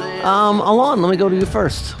boots. Alon, let me go to you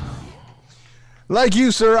first. Like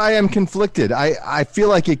you, sir, I am conflicted. I feel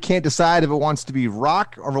like it can't decide if it wants to be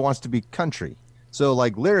rock or if it wants to be country. So,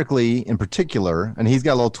 like, lyrically in particular, and he's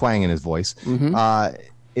got a little twang in his voice,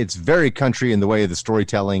 it's very country in the way of the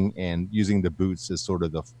storytelling and using the boots as sort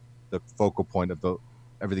of the focal point of the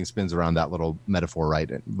everything spins around that little metaphor, right?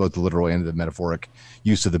 Both the literal and the metaphoric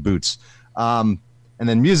use of the boots. And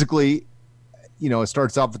then musically, it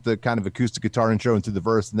starts off with the kind of acoustic guitar intro into the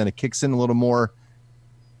verse, and then it kicks in a little more.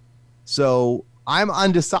 So I'm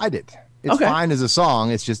undecided. It's fine as a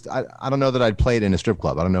song. It's just I don't know that I'd play it in a strip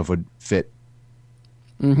club. I don't know if it would fit.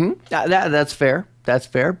 That's fair. That's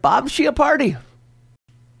fair. Bob Chiappardi.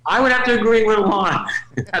 I would have to agree with Lon.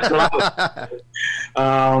 That's what I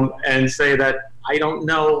would and say that I don't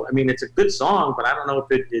know. I mean, it's a good song, but I don't know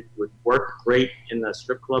if it would work great in the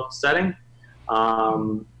strip club setting.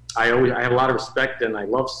 I have a lot of respect, and I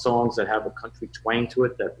love songs that have a country twang to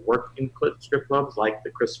it that work in strip clubs, like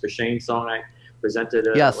the Christopher Shane song I presented.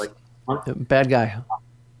 Yes, Bad Guy.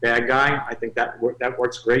 Bad Guy. I think that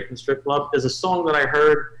works great in strip club. There's a song that I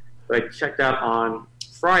heard that I checked out on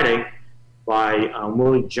Friday by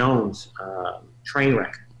Willie Jones,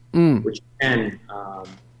 Trainwreck, which again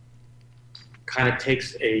kind of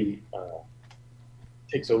takes a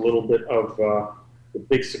little bit of the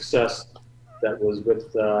big success that was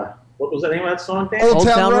with what was the name of that song? Dan? Old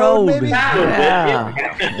Town Road. Maybe?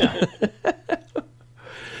 Yeah.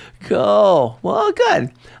 Cool. Well,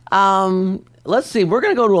 good. Let's see. We're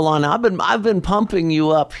going to go to Alon now. I've been pumping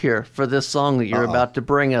you up here for this song that you're about to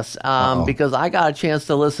bring us because I got a chance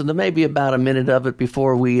to listen to maybe about a minute of it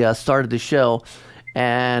before we started the show.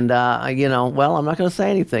 And, well, I'm not going to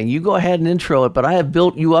say anything. You go ahead and intro it, but I have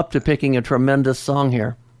built you up to picking a tremendous song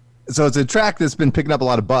here. So it's a track that's been picking up a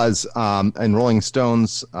lot of buzz in Rolling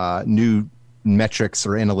Stone's new metrics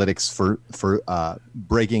or analytics for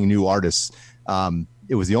breaking new artists.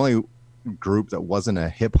 It was the only group that wasn't a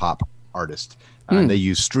hip hop artist. They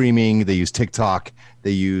use streaming, they use TikTok,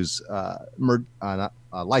 they use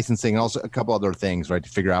licensing, and also a couple other things, right, to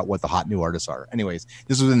figure out what the hot new artists are. Anyways,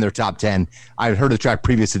 this was in their top 10. I had heard the track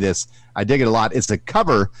previous to this. I dig it a lot. It's a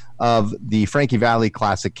cover of the Frankie Valli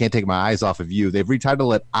classic, Can't Take My Eyes Off of You. They've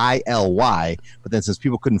retitled it ILY, but then since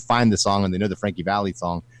people couldn't find the song and they know the Frankie Valli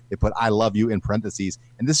song, they put I Love You in parentheses.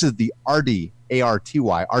 And this is the RT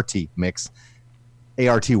mix.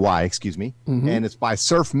 ARTY, excuse me. Mm-hmm. And it's by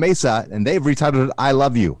Surf Mesa, and they've retitled it I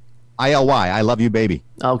Love You. ILY, I Love You, Baby.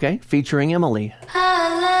 Okay, featuring Emily. I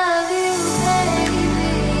love you, baby,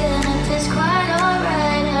 and if it's quite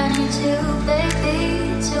alright, I need you,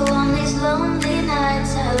 baby, to on these lonely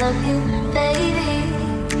nights. I love you, baby,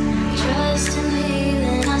 trust in me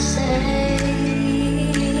when I say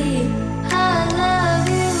I love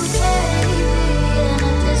you, baby, and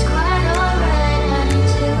if it's quite alright, I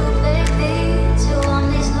need you, baby, to on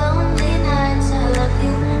these lonely nights. I love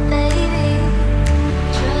you, baby,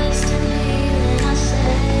 trust in me when I say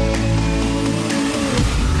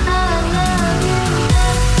I love you. It's quite alright,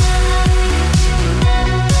 I need you,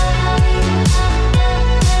 baby,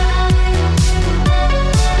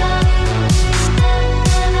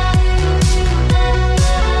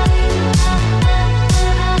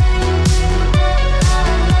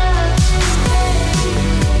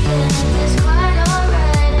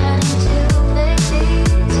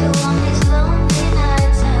 to on these lonely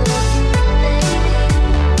nights. I love you, baby,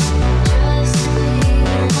 trust in me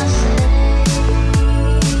when I say I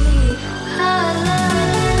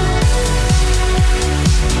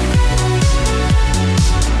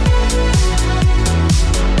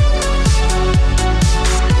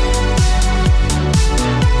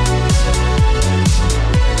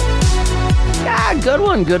love Yeah, good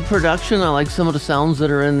one. Good production. I like some of the sounds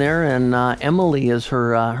that are in there. And Emily is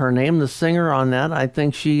her name, the singer on that. I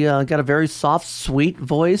think she got a very soft, sweet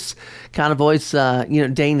voice, kind of voice.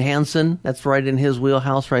 Dane Hansen. That's right in his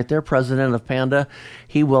wheelhouse, right there. President of Panda.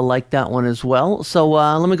 He will like that one as well. So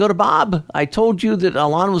let me go to Bob. I told you that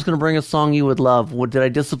Alon was going to bring a song you would love. Did I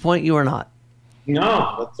disappoint you or not?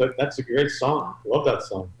 No, that's a great song. I love that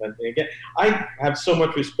song. And again, I have so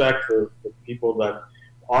much respect for people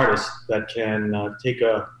artists that can take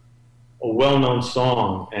a well-known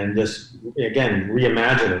song and just, again,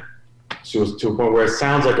 reimagine it to a point where it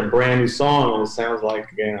sounds like a brand new song and it sounds like,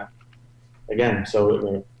 again,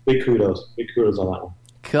 so big kudos on that one.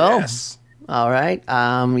 Cool. Yes. All right.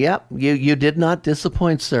 Yep. You did not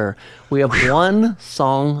disappoint, sir. We have one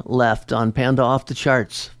song left on Panda Off the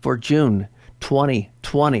Charts for June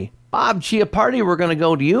 2020. Bob Chiappardi, we're going to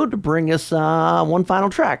go to you to bring us one final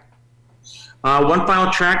track. One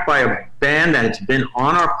final track by a band that has been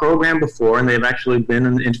on our program before, and they've actually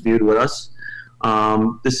been interviewed with us.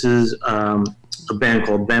 This is a band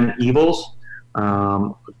called Them Evils,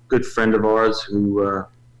 a good friend of ours who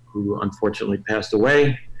unfortunately passed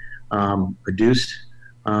away, produced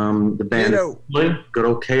the band. Good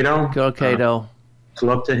old Kato. Good old Kato.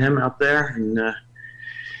 Love to him out there in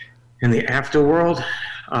the afterworld.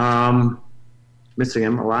 Missing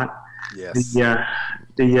him a lot. Yes.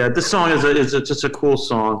 This song is just a cool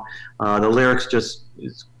song. The lyrics is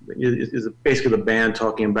basically the band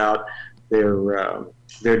talking about their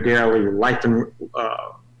daily life in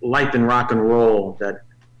rock and roll that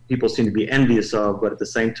people seem to be envious of, but at the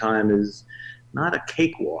same time is not a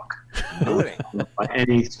cakewalk by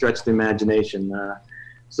any stretch of the imagination.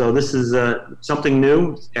 So this is something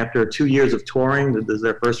new after 2 years of touring. This is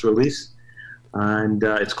their first release, and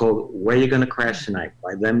it's called "Where You Gonna Crash Tonight"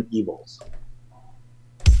 by Them Evils.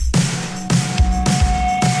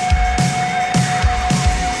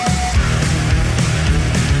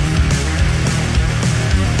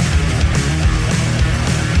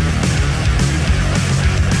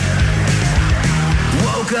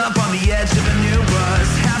 Up on the edge of a new bus,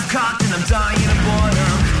 half cocked and I'm dying of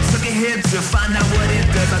boredom. Took a hit to find out what it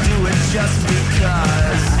does. I do it just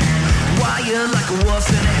because. Wired like a wolf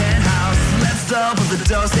in a hen house. Let's double the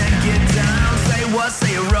dose and get down. Say what,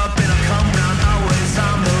 say you're up and I'll come round. Always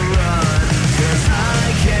on the run. Cause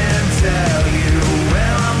I can't tell you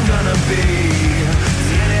where I'm gonna be. It's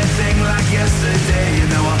anything like yesterday. You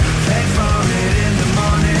know I'll pay for it in the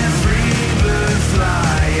morning. Free bird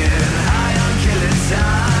flying high on killing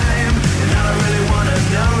time.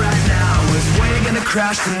 Right now is where you're gonna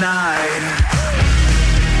crash tonight.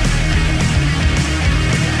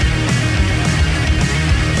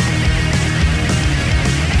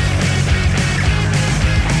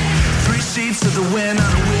 Three sheets of the wind on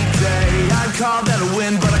a weekday. I'd call that a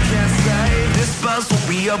win, but I can't say. This buzz will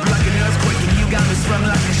be up like an earthquake, and you got me sprung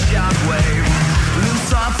like a shockwave.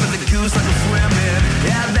 Loose off for the goose like a swimming.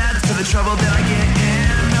 Add that to the trouble that I get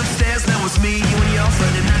in. Upstairs now it's me, you and your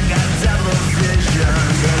friend, and I got double vision.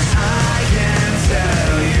 Cause I can't tell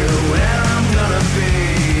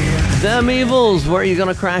Them Evils, where are you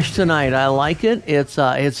going to crash tonight? I like it. It's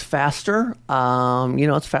faster. It's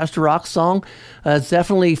a faster rock song. It's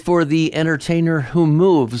definitely for the entertainer who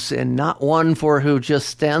moves and not one for who just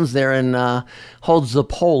stands there and holds the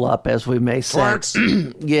pole up, as we may say.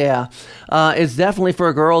 Yeah. It's definitely for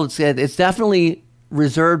a girl. It's definitely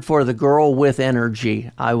reserved for the girl with energy.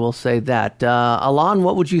 I will say that. Alon,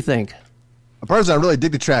 what would you think? Personally, I really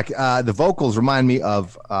dig the track. The vocals remind me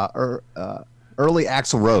of early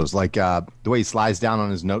Axl Rose, like the way he slides down on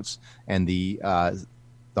his notes and the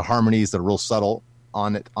harmonies that are real subtle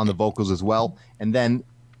on the vocals as well. And then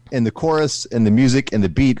in the chorus and the music and the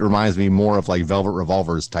beat reminds me more of like Velvet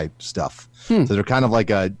Revolver's type stuff. So they're kind of like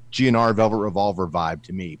a GNR Velvet Revolver vibe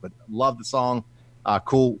to me. But love the song.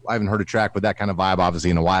 Cool. I haven't heard a track with that kind of vibe obviously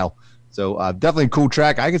in a while. So definitely a cool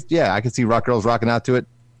track. I could see rock girls rocking out to it,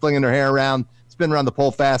 flinging their hair around, spinning around the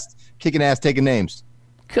pole fast, kicking ass, taking names.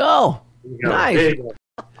 Cool. Nice.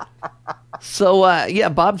 So,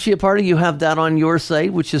 Bob Chiappardi, you have that on your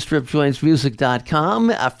site, which is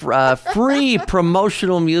stripjointsmusic.com. Free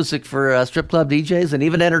promotional music for strip club DJs and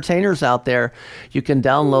even entertainers out there. You can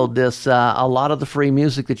download this. A lot of the free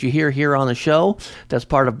music that you hear here on the show, that's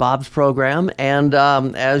part of Bob's program. And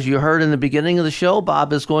as you heard in the beginning of the show,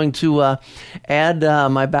 Bob is going to add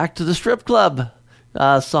my Back to the Strip Club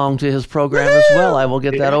song to his program as well. I will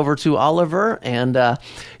get that over to Oliver, and I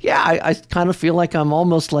kind of feel like I'm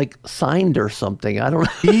almost like signed or something. I don't know.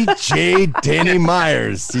 DJ Danny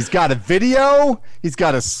Myers. He's got a video, he's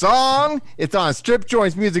got a song, it's on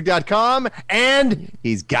stripjointsmusic.com, and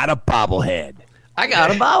he's got a bobblehead. I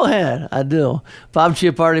got a bobblehead. I do. Bob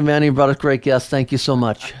Chiappardi, man, you brought us great guests. Thank you so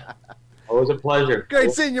much. Always a pleasure.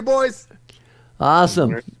 Great seeing you, boys.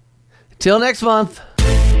 Awesome. Till next month.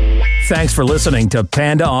 Thanks for listening to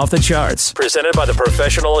Panda Off the Charts, presented by the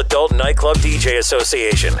Professional Adult Nightclub DJ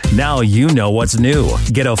Association. Now you know what's new.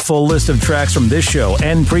 Get a full list of tracks from this show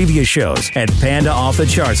and previous shows at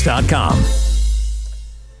pandaoffthecharts.com.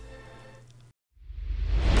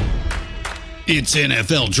 It's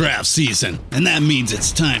NFL draft season, and that means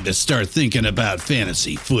it's time to start thinking about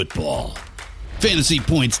fantasy football.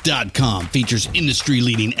 FantasyPoints.com features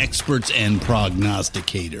industry-leading experts and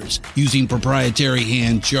prognosticators using proprietary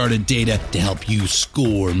hand-charted data to help you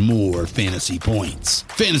score more fantasy points.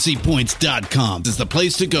 FantasyPoints.com is the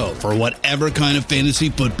place to go for whatever kind of fantasy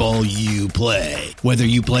football you play. Whether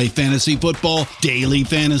you play fantasy football, daily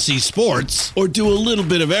fantasy sports, or do a little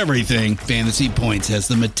bit of everything, Fantasy Points has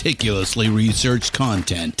the meticulously researched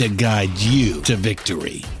content to guide you to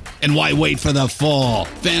victory. And why wait for the fall?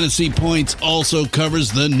 Fantasy Points also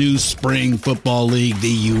covers the new spring football league,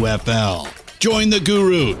 the UFL. Join the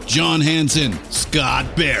guru, John Hansen,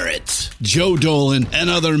 Scott Barrett, Joe Dolan,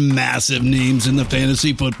 and other massive names in the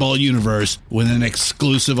fantasy football universe with an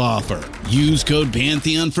exclusive offer. Use code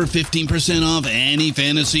Pantheon for 15% off any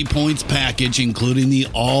Fantasy Points package, including the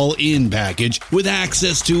all-in package, with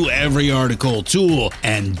access to every article, tool,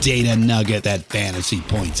 and data nugget that Fantasy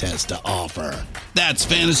Points has to offer. That's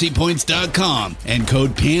FantasyPoints.com and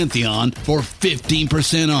code Pantheon for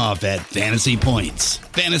 15% off at Fantasy Points.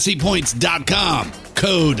 FantasyPoints.com,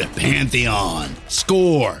 code Pantheon.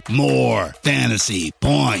 Score more fantasy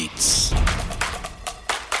points.